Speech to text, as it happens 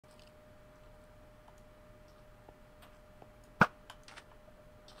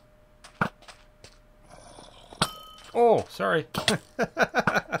Oh, sorry.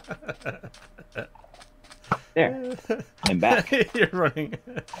 There, I'm back. You're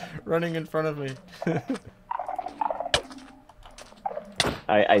running in front of me.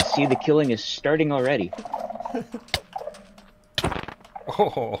 I see the killing is starting already.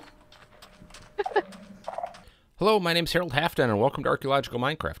 Oh. Hello, my name's Harold Halfdan, and welcome to Archaeological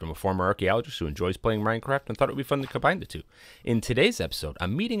Minecraft. I'm a former archaeologist who enjoys playing Minecraft and thought it would be fun to combine the two. In today's episode,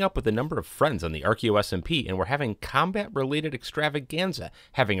 I'm meeting up with a number of friends on the Archaeo SMP, and we're having combat-related extravaganza,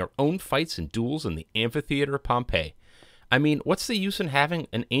 having our own fights and duels in the Amphitheater of Pompeii. I mean, what's the use in having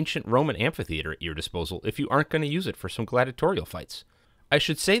an ancient Roman amphitheater at your disposal if you aren't going to use it for some gladiatorial fights? I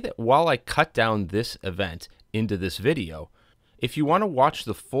should say that while I cut down this event into this video, if you want to watch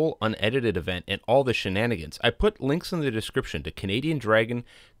the full unedited event and all the shenanigans, I put links in the description to Canadian Dragon,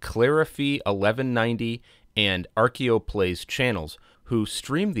 Clarify 1190, and Archaeo Plays channels who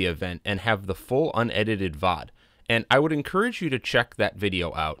stream the event and have the full unedited VOD. And I would encourage you to check that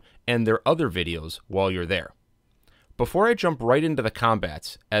video out and their other videos while you're there. Before I jump right into the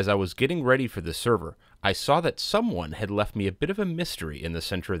combats, as I was getting ready for the server, I saw that someone had left me a bit of a mystery in the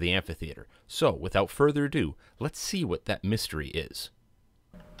center of the amphitheater. So, without further ado, let's see what that mystery is.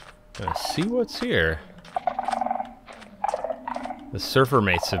 Let's see what's here. The server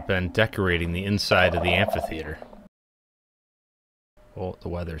mates have been decorating the inside of the amphitheater. Oh, the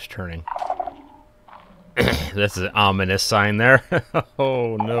weather's turning. That's an ominous sign there.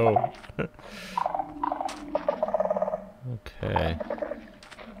 Oh, no. Okay.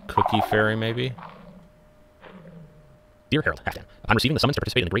 Cookie fairy, maybe? Dear Harold Halfdan, upon receiving the summons to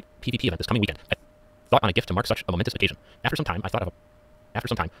participate in the great PvP event this coming weekend, I thought on a gift to mark such a momentous occasion. After some time, I thought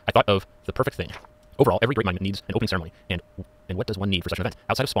of the perfect thing. Overall, every great monument needs an opening ceremony, and what does one need for such an event?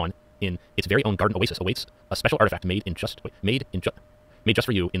 Outside of Spawn, in its very own garden oasis, awaits a special artifact made just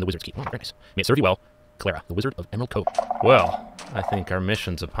for you in the Wizard's Keep. Oh, very nice. May it serve you well, Clara, the Wizard of Emerald Cove. Well, I think our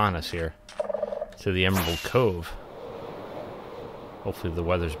mission's upon us here to the Emerald Cove. Hopefully the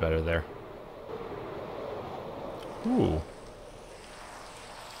weather's better there. Ooh.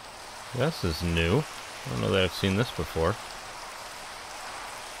 This is new. I don't know that I've seen this before.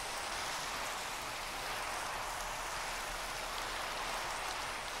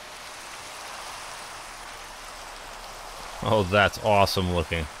 Oh, that's awesome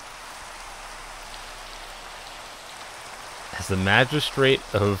looking. As the magistrate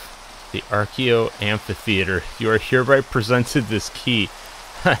of the Archaeo Amphitheater, you are hereby presented this key.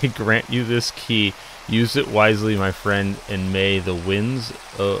 I grant you this key. Use it wisely, my friend, and may the winds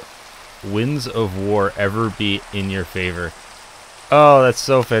of war ever be in your favor. Oh, that's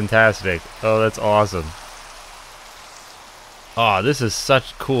so fantastic. Oh, that's awesome. Oh, this is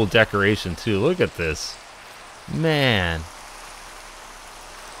such cool decoration, too. Look at this. Man,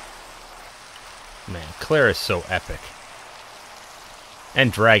 Claire is so epic.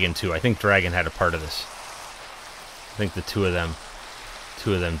 And Dragon, too. I think Dragon had a part of this. I think the two of them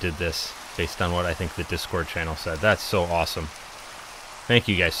did this, based on what I think the Discord channel said. That's so awesome. Thank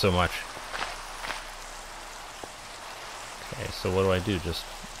you guys so much. Okay, so what do I do? Just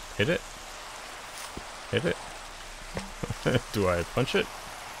hit it? Hit it? Do I punch it?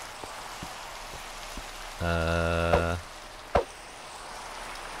 I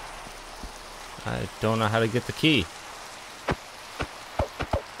don't know how to get the key.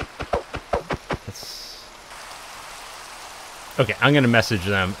 Okay, I'm going to message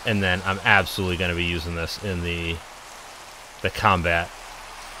them, and then I'm absolutely going to be using this in the combat.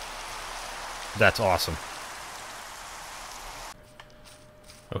 That's awesome.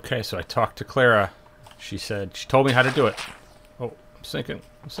 Okay, so I talked to Clara. She told me how to do it. Oh, I'm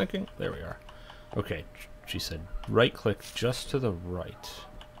sinking. There we are. Okay, she said right-click just to the right.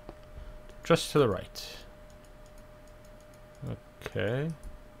 Just to the right. Okay.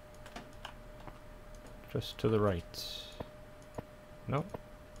 Just to the right. No,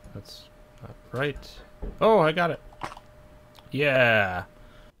 that's not right. Oh, I got it. Yeah.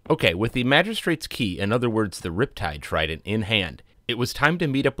 Okay, with the Magistrate's Key, in other words, the Riptide Trident, in hand, it was time to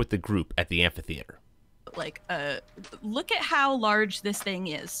meet up with the group at the amphitheater. Look at how large this thing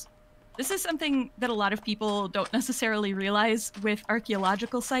is. This is something that a lot of people don't necessarily realize with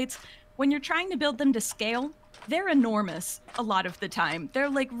archaeological sites. When you're trying to build them to scale, they're enormous a lot of the time. They're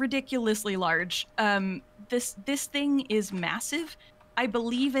like ridiculously large. This thing is massive. I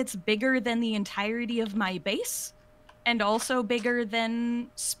believe it's bigger than the entirety of my base, and also bigger than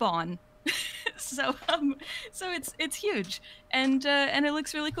Spawn. so it's huge, and it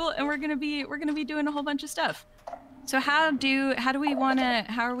looks really cool. And we're gonna be doing a whole bunch of stuff. So how are we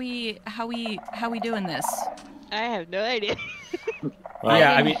doing this? I have no idea.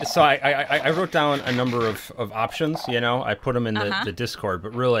 Yeah, I mean, so I wrote down a number of options, you know. I put them in the Discord,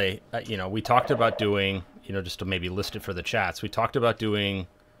 but really, you know, we talked about doing, you know, just to maybe list it for the chats, we talked about doing,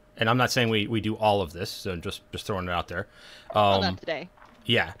 and I'm not saying we do all of this, so just throwing it out there. Not today.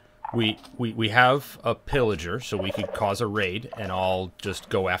 Yeah. We have a pillager, so we could cause a raid and all just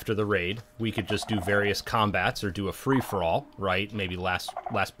go after the raid. We could just do various combats or do a free-for-all, right? Maybe last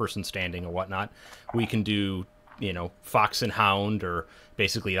person standing or whatnot. We can do, you know, Fox and Hound, or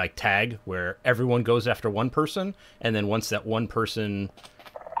basically like tag, where everyone goes after one person, and then once that one person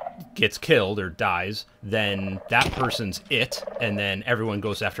gets killed or dies, then that person's it, and then everyone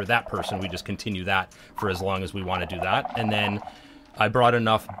goes after that person. We just continue that for as long as we want to do that. And then I brought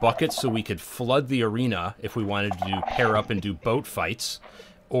enough buckets so we could flood the arena if we wanted to do pair up and do boat fights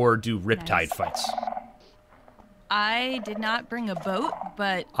or do riptide fights. I did not bring a boat,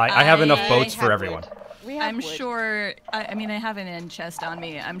 but I have enough boats for everyone. I'm sure. I mean, I have an end chest on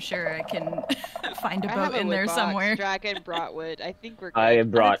me. I'm sure I can find a boat in there somewhere. Dragon brought wood. I think we're good. I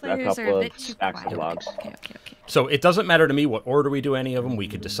brought a couple of stacks of logs. Okay. So it doesn't matter to me what order we do any of them. We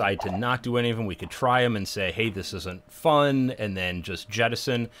could decide to not do any of them. We could try them and say, hey, this isn't fun, and then just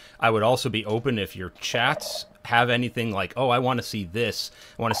jettison. I would also be open if your chats have anything like, oh, I want to see this.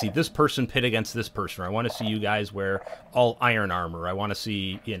 I want to see this person pit against this person. Or I want to see you guys wear all iron armor. I want to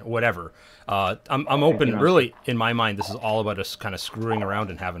see, you know, whatever. I'm open. Really, in my mind, this is all about us kind of screwing around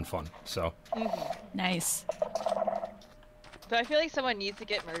and having fun. So nice. So I feel like someone needs to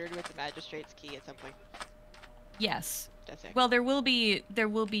get murdered with the magistrate's key at some point. Yes. That's it. Well, there will be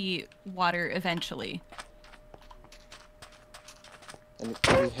water eventually. And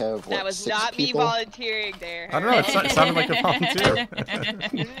we have, what, that was 6 not people? Me volunteering there. I don't know. It sounded like a volunteer.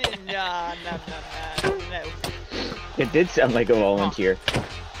 No. It did sound like a volunteer.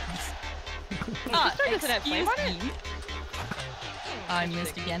 Doesn't have flame on it? I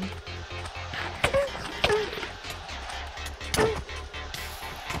missed again.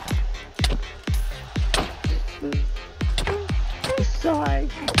 Sorry.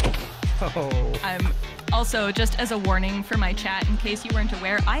 Oh. I'm also, just as a warning for my chat, in case you weren't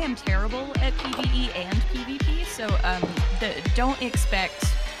aware, I am terrible at PvE and PvP, so don't expect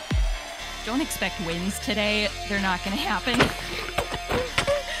wins today. They're not going to happen.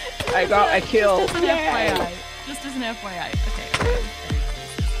 I got a kill. Just as an FYI. Just as an FYI. Okay.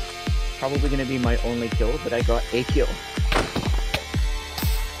 Probably gonna be my only kill, but I got a kill.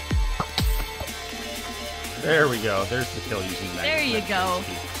 There we go. There's the kill using the magnet. There you go.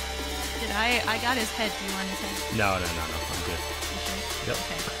 Did I got his head. Do you want his head? No. I'm good. You sure? Yep.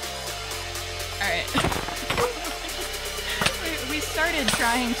 Okay. Alright. we started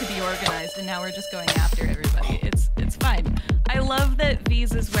trying to be organized, and now we're just going after everybody. It's fine. I love that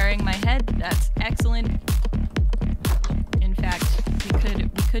V's is wearing my head. That's excellent. In fact, we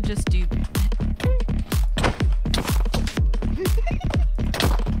could just do.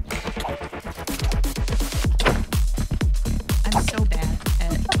 I'm so bad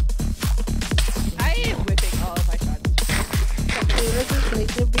at. I am whipping all of my shots.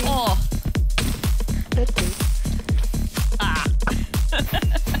 Oh.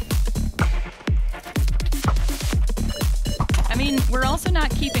 I mean, we're also not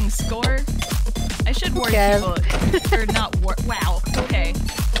keeping score. I should warn people, or not wow, okay.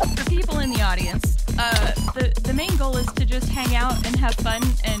 For people in the audience, the main goal is to just hang out and have fun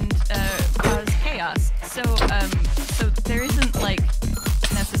and cause chaos. So there isn't like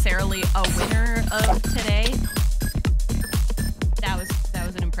necessarily a winner of today. That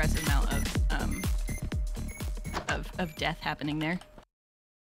was an impressive amount of death happening there.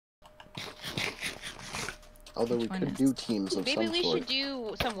 Although we could do teams of Maybe some we sort. should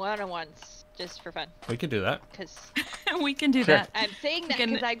do some one-on-ones just for fun. We could do that. Cause we can do that. I'm saying that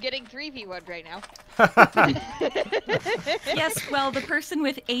because I'm getting 3v1 right now. Yes, well, the person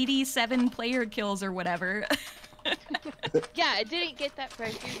with 87 player kills or whatever. Yeah, I didn't get that for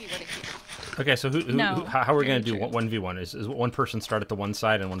 3v1. Okay, so how are we going to do true. 1v1? Is one person start at the one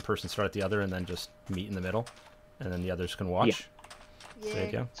side and one person start at the other, and then just meet in the middle, and then the others can watch? Yeah. There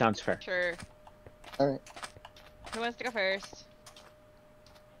you go. Sounds fair. Sure. Alright. Who wants to go first?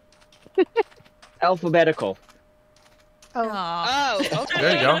 Alphabetical. Aw. Oh, okay.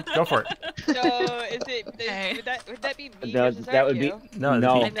 There you go. Go for it. So, is it? Okay. Would that be me No, versus that would be Archaeo?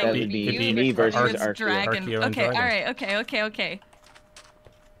 No, that would be me versus Versus dragon. Archaeo and Okay, dragon. alright, okay.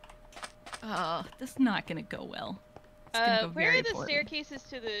 Oh, this is not gonna go well. It's gonna go Where very are the poorly. staircases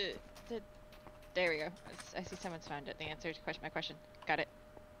to the... There we go. I see someone's found it. The answer to my question. Got it.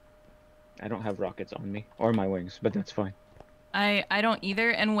 I don't have rockets on me or my wings, but that's fine. I don't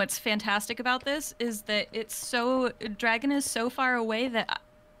either. And what's fantastic about this is that Dragon is so far away that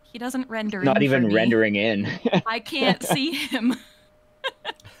he doesn't render. Not in even for me. rendering in. I can't see him.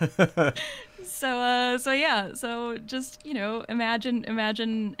 So yeah. So just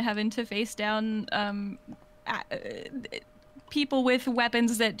imagine having to face down people with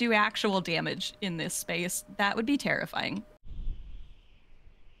weapons that do actual damage in this space. That would be terrifying.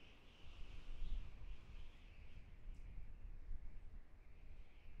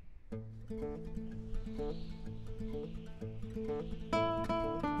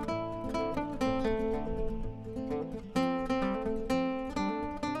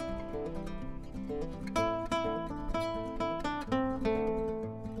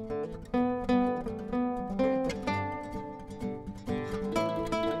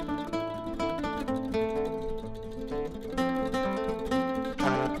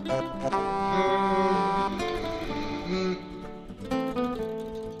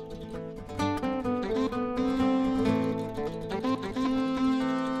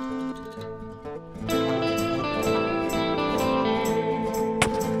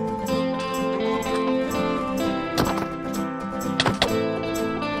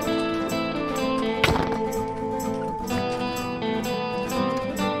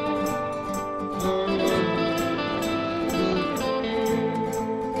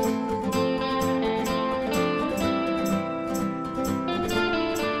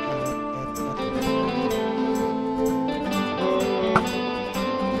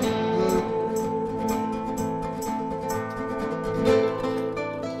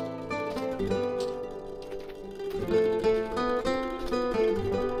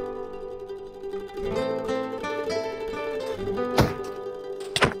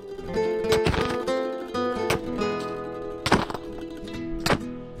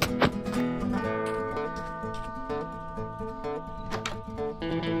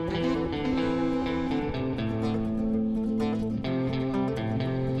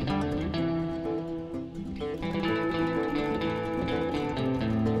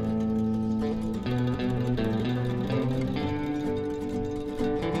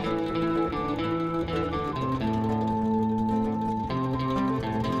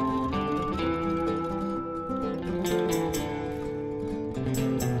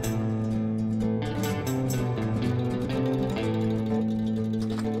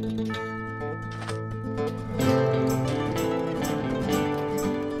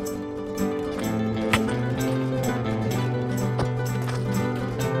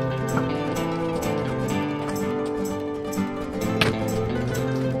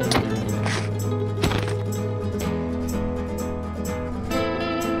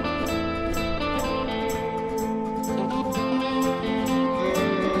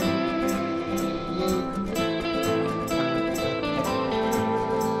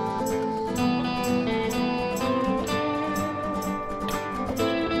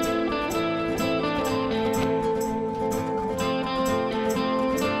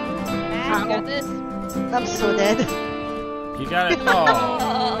 Got this. I'm so dead. You got it.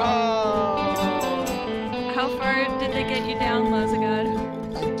 Oh. How far did they get you down, Lazagod?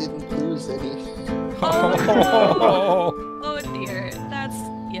 I didn't lose any. Oh, oh dear. That's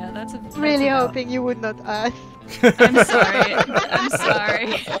a Really that's a no. hoping you would not ask. I'm sorry. I'm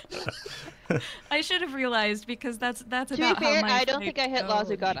sorry. I should have realized because that's To be about how fair, my I don't fight think I hit goes.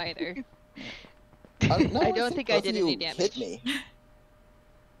 Lazugot either. No, I don't think I both did of any you damage. Hit me.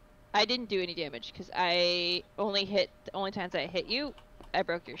 I didn't do any damage because the only times I hit you, I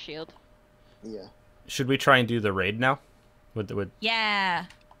broke your shield. Yeah. Should we try and do the raid now? Would Yeah.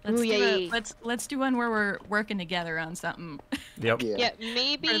 Let's Ooh, do yeah. let's do one where we're working together on something. Yep. Yeah. Yeah,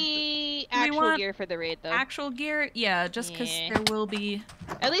 maybe Do we actual want gear for the raid though. Actual gear? Yeah, just because Yeah. there will be.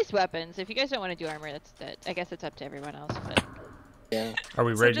 At least weapons. If you guys don't want to do armor, I guess it's up to everyone else. But Yeah. Are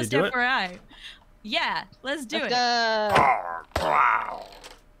we So ready to just do it? FYI. Yeah, let's do let's it. go.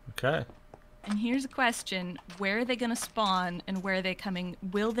 Okay. And here's a question: where are they gonna spawn, and where are they coming?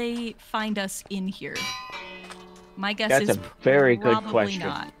 Will they find us in here? My guess That's is a very good probably question.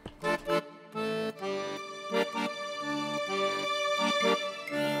 not.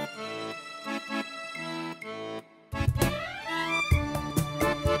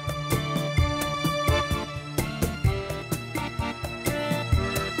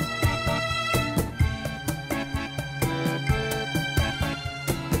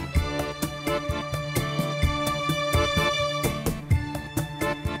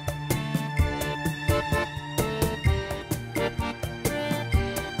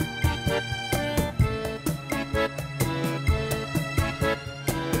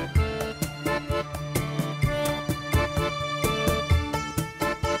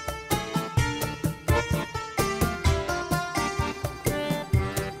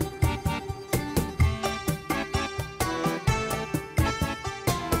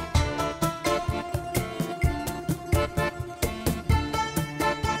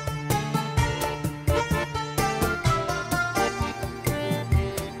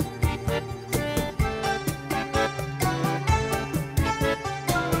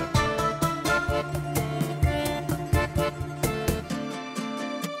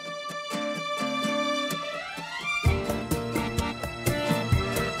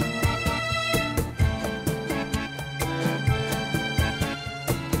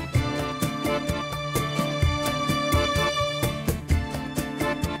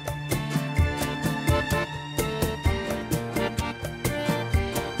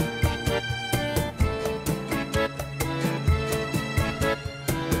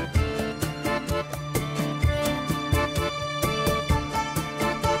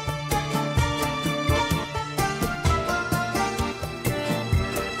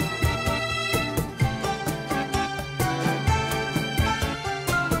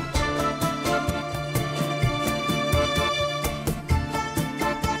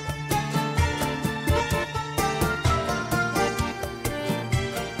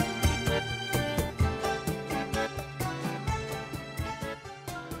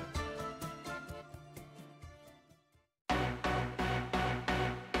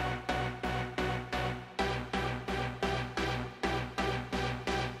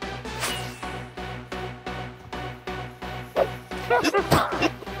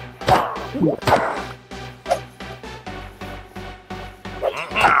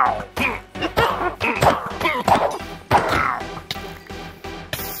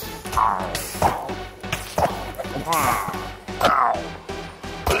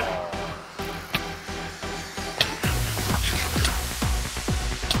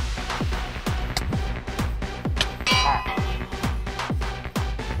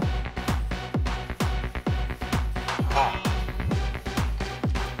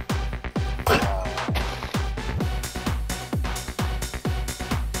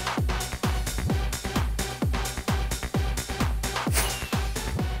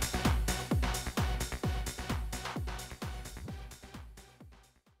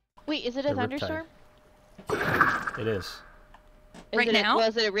 Wait, is it a The riptide. thunderstorm? It is. Right now?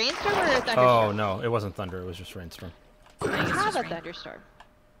 Was it a rainstorm or a thunderstorm? Oh, no. It wasn't thunder. It was just rainstorm. I think it's Have just a rain. thunderstorm.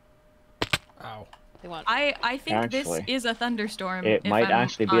 Ow. They want. I think this Actually, is a thunderstorm. it if might I'm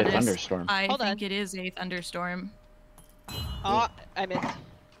actually be a honest. thunderstorm. I Hold think on. it is a thunderstorm. Oh, I missed.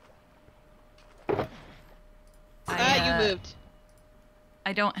 You moved.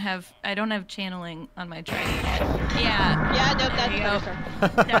 I don't have channeling on my trident. Yeah. Yeah, nope, that's There a you go.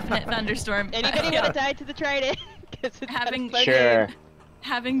 thunderstorm. Definite thunderstorm. Anybody Yeah. want to die to the trident? 'Cause it's Having- got a Sure.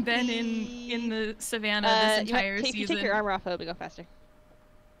 Having been in the savannah this entire you season. take your armor off, it'll go faster.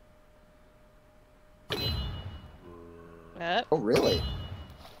 Oh, really?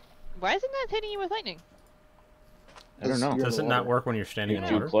 Why isn't that hitting you with lightning? I don't know. You're Does it in not water. work when you're standing in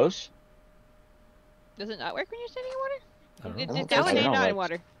Too water? close? Does it not work when you're standing in water? I don't know. It don't did think stay so. not in Like-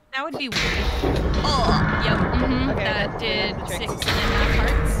 water. That would be weird. Oh, yep. Mhm. Okay, That that's did the trick. 6.5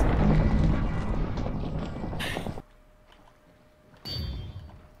 hearts.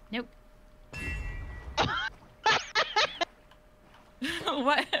 Nope.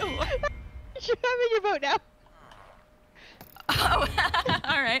 what? You're having your boat now. Oh,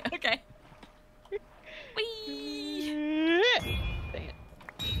 all right. Okay. Whee! Dang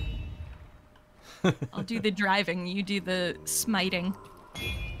it. I'll do the driving. You do the smiting.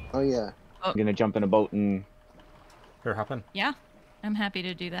 Oh, yeah. I'm gonna jump in a boat and Here, hop in. Yeah, I'm happy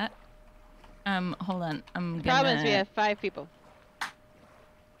to do that. Hold on. I'm gonna. Problem is we have 5 people.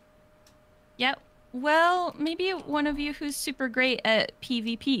 Yeah. Well, maybe one of you who's super great at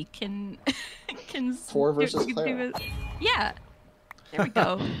PvP can can. 4 versus do Clara. it. Yeah. There we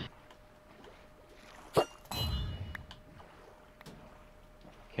go.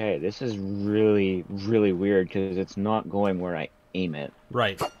 okay, this is really, really weird because it's not going where I aim it.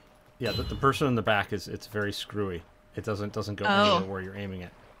 Right. Yeah, the person in the back it's very screwy. It doesn't go Oh. anywhere where you're aiming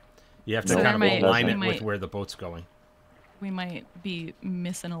it. You have to No, kind of we might- align we it with might- where the boat's going. We might be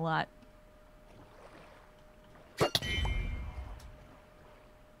missing a lot.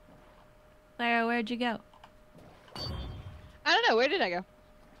 Clara, where'd you go? I don't know. Where did I go?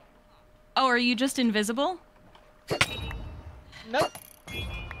 Oh, are you just invisible? Nope.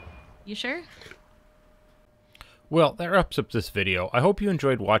 You sure? Well, that wraps up this video. I hope you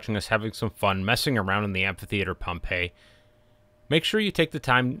enjoyed watching us having some fun messing around in the Amphitheater of Pompeii. Make sure you take the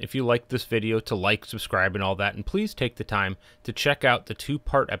time, if you liked this video, to like, subscribe, and all that. And please take the time to check out the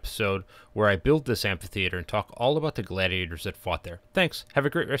 2-part episode where I build this amphitheater and talk all about the gladiators that fought there. Thanks. Have a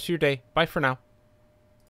great rest of your day. Bye for now.